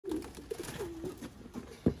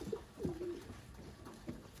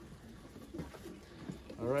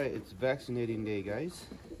Alright, it's vaccinating day, guys.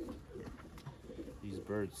 These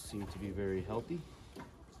birds seem to be very healthy.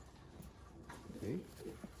 Okay.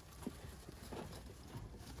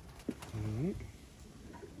 Alright.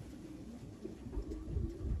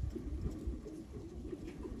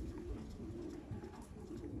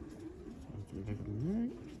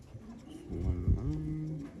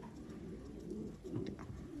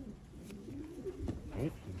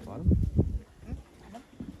 Alright, on the bottom.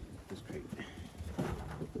 This crate.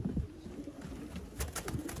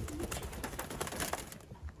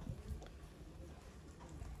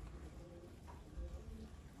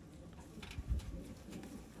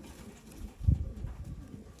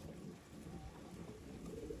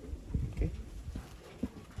 Okay.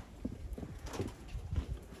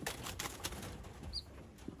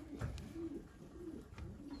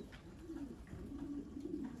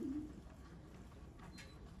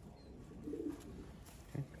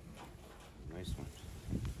 Nice one.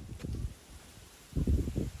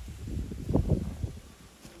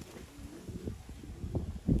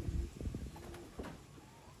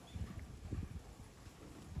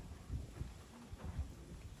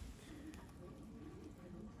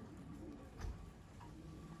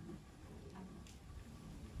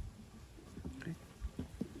 Okay.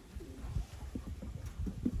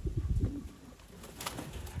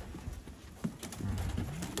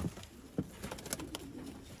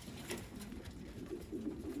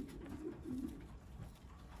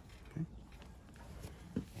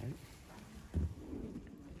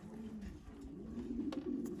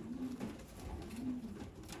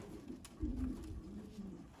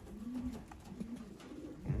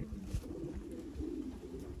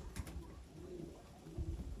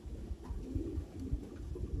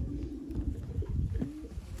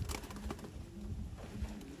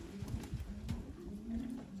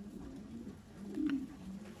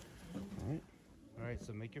 Alright,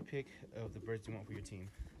 so make your pick of the birds you want for your team.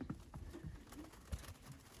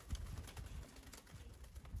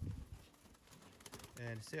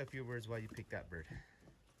 And say a few words why you picked that bird.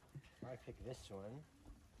 I picked this one.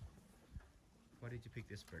 Why did you pick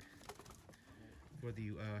this bird? For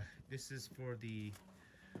the this is for the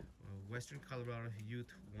Western Colorado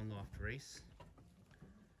Youth One Loft race.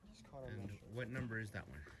 And what number is that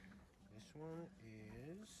one? This one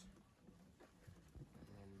is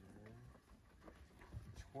number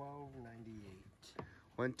 1298.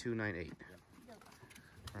 1298. Yep.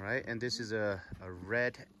 All right, and this is a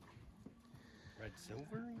red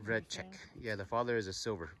silver? Red check. Yeah, the father is a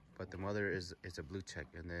silver, but the mother is a blue check.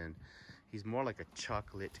 And then he's more like a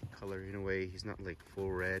chocolate color in a way. He's not like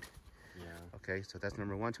full red. Yeah. Okay, so that's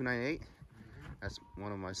number 1298. That's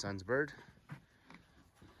one of my son's bird.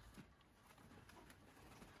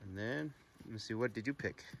 And then let me see, what did you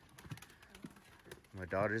pick? My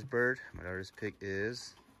daughter's bird. My daughter's pick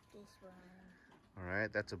is this one. All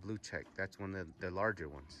right, that's a blue check. That's one of the larger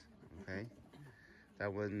ones. Okay.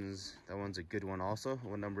 That one's a good one also.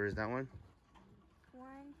 What number is that one?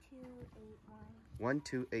 1281.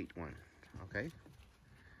 1281. Okay.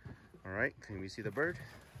 All right. Can we see the bird?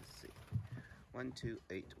 Let's see.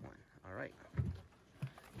 1281. All right.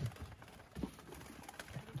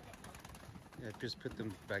 Yeah, just put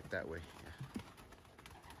them back that way. Yeah.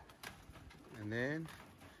 And then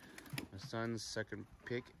my son's second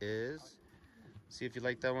pick is. See if you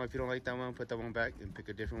like that one. If you don't like that one, put that one back and pick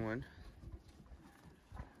a different one.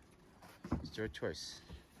 It's your choice.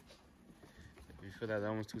 If you feel that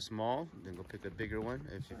one's too small, then go pick a bigger one.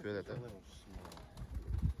 If you feel that a little small.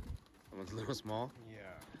 That one's a little small.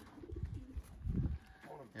 Yeah.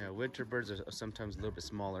 Yeah, winter birds are sometimes a little bit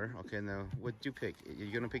smaller. Okay, now what do you pick? Are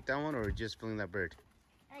you gonna pick that one or just feeling that bird?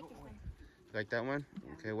 I like this one. You like that one?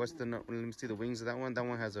 Okay, what's the? Let me see the wings of that one. That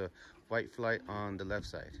one has a white flight on the left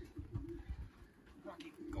side.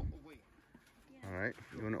 Rocky, go away. All right,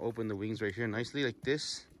 you want to open the wings right here nicely, like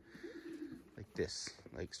this. Like this,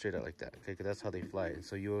 like straight out like that. Okay, because that's how they fly. And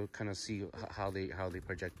so you'll kind of see how they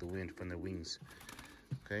project the wind from their wings.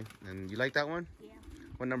 Okay, and you like that one? Yeah.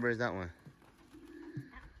 What number is that one?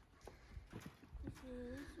 This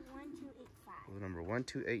is 1285. Number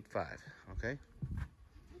 1285. Okay.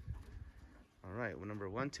 All right. Well, number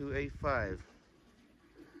 1285.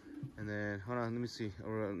 And then hold on. Let me see.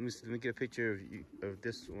 Or let me get a picture of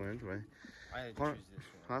this one. Right. I had to choose this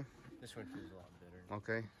one. Huh? This one feels a lot better.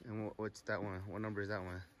 Okay. And what's that one? What number is that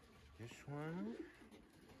one? This one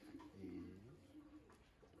is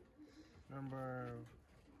number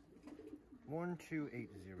 1280.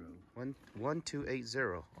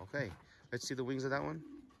 1280. Okay. Let's see the wings of that one.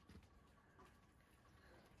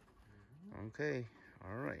 Okay.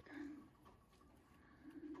 All right.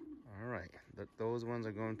 All right. Those ones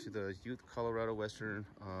are going to the Youth Colorado Western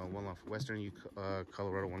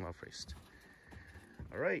Colorado One Loft race.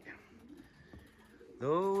 All right.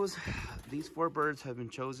 These 4 birds have been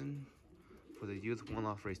chosen for the Youth One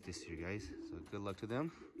Loft race this year, guys. So good luck to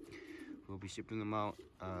them. We'll be shipping them out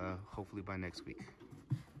hopefully by next week.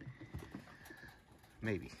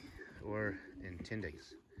 Maybe. Or in 10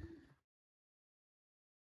 days.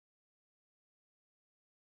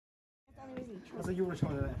 I thought you were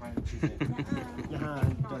showing that if I didn't choose it. Yeah,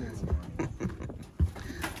 don't even.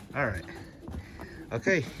 All right.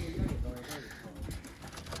 Okay.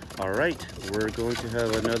 All right. We're going to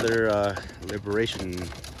have another liberation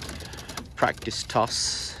practice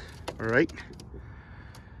toss. All right.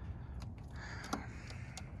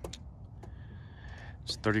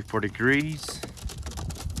 It's 34 degrees.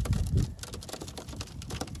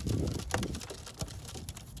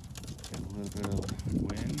 Got a little bit of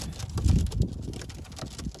wind.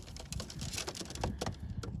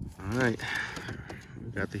 All right.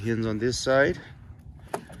 We got the hens on this side.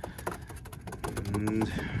 And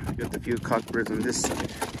we got the few cockbirds on this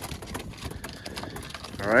side.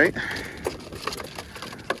 All right.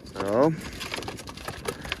 So,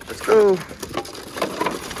 let's go.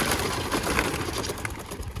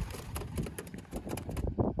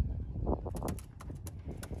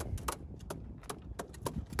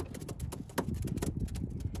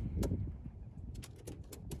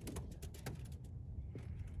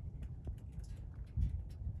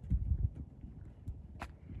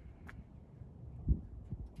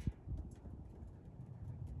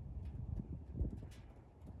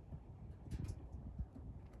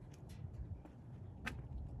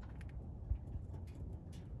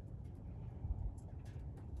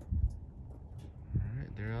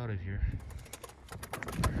 They're out of here.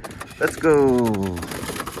 Let's go.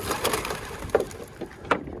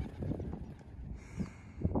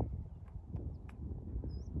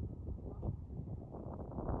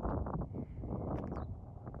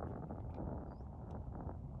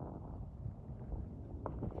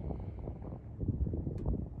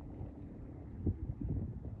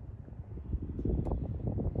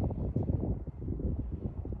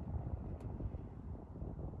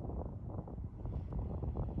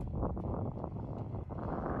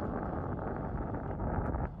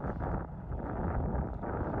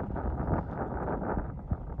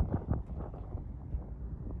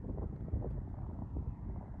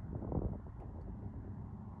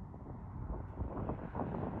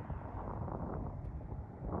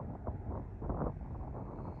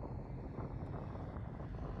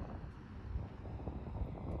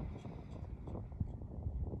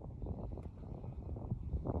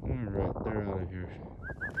 Alright, they're out of here.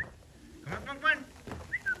 Come on, come on, come on!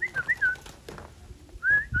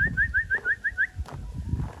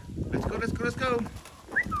 Let's go, let's go, let's go!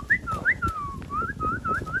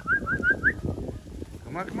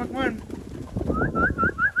 Come on, come on, come on!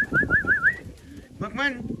 Come on, come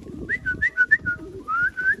on!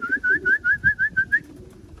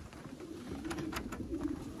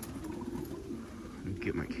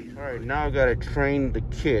 Get my kid. Alright, now I gotta train the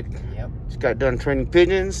kid. Yep. Just got done training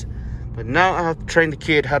pigeons, but now I have to train the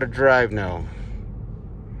kid how to drive now.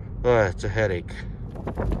 Oh, it's a headache.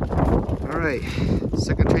 Alright,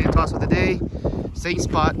 second training toss of the day. Same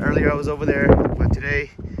spot. Earlier I was over there, but today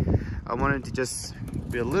I wanted to just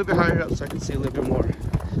be a little bit higher up so I can see a little bit more.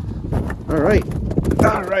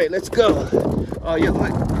 Alright, let's go. Oh yeah,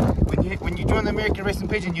 look. When you join the American Racing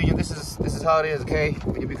Pigeon Union, this is how it is, okay?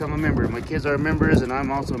 When you become a member. My kids are members and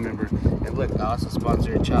I'm also a member. And look, I also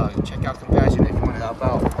sponsor a child. Check out Compassion if you want to help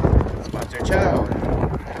out. Sponsor a child.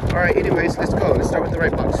 Alright, anyways, let's go. Let's start with the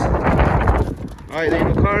right box. Alright, there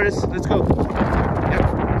are no cars. Let's go.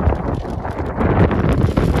 Yep.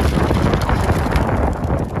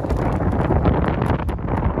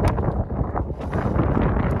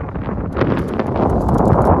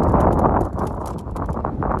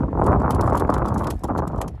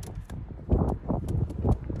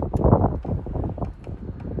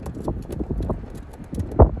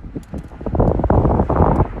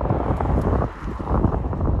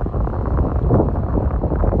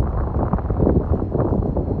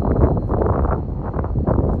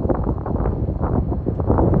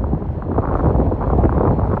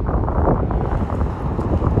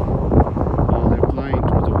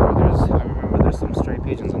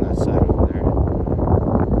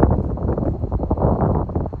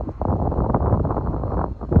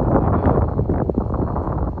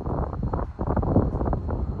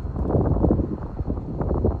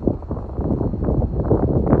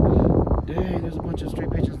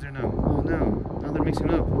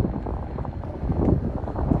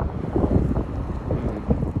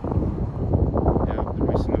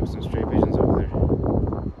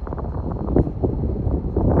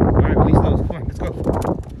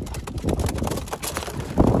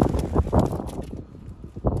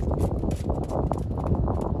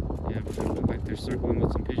 they're circling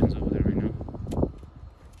with some pigeons over there right now.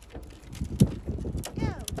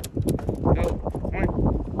 Go. Come on.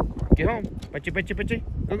 Get home. Bachi, bachi, bachi.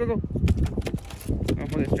 Go, go, go. Oh,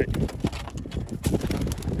 hold it straight.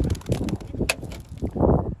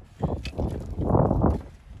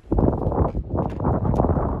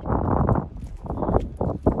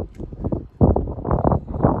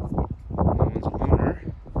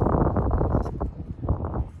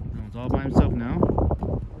 All by himself now.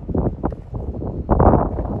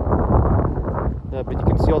 Yeah, but you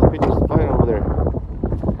can see all the pigeons flying over there.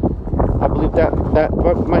 I believe that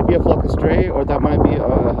might be a flock of stray, or that might be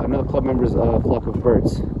another club member's flock of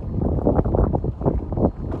birds.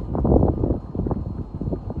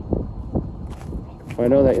 I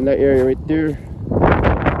know that in that area right there,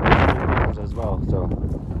 pigeons as well. So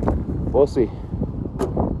we'll see.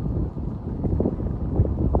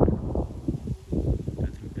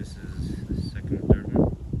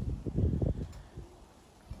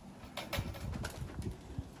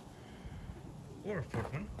 Or a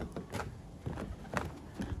fourth one.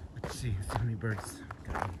 Let's see how many birds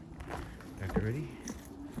got back already.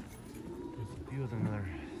 There's a few of them that are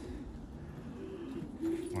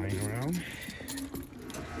flying around.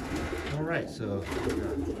 Alright, so we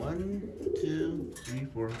got 1, 2, 3,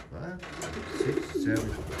 4, 5, 6,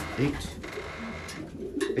 7,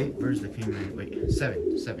 8 birds that came in. Wait,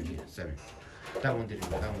 7. That one didn't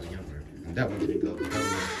go, that one's a young bird. And that one didn't go, that one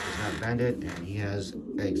is not banded and he has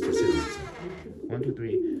eggs to sit on. 1, 2,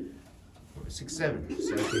 3, 4, 6, 7.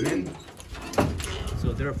 7 came in.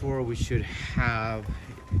 So therefore we should have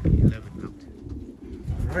 11 out.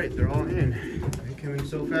 Alright, they're all in. They came in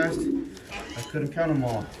so fast, I couldn't count them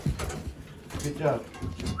all. Good job.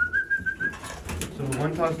 So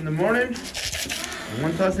 1 toss in the morning, and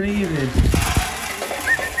 1 toss in the evening.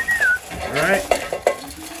 Alright.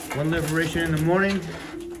 1 liberation in the morning.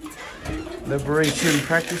 Liberation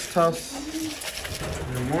practice toss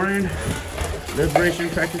in the morning. Liberation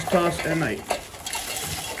practice toss at night.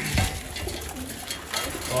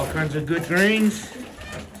 All kinds of good grains.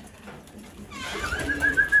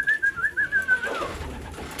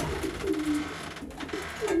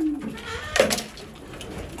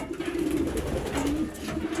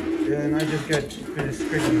 And I just got finished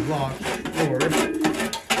scraping the loft floor.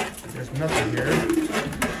 There's nothing here.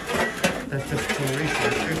 That's just coloration. I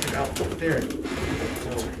scraped it out there.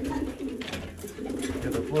 So yeah,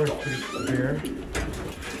 the floor is pretty bare.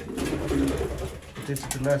 But this is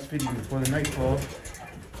the last feeding before the nightfall.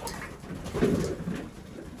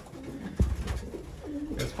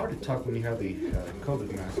 It's hard to talk when you have the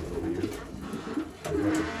COVID mask over here.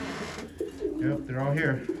 Yep, they're all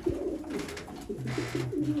here.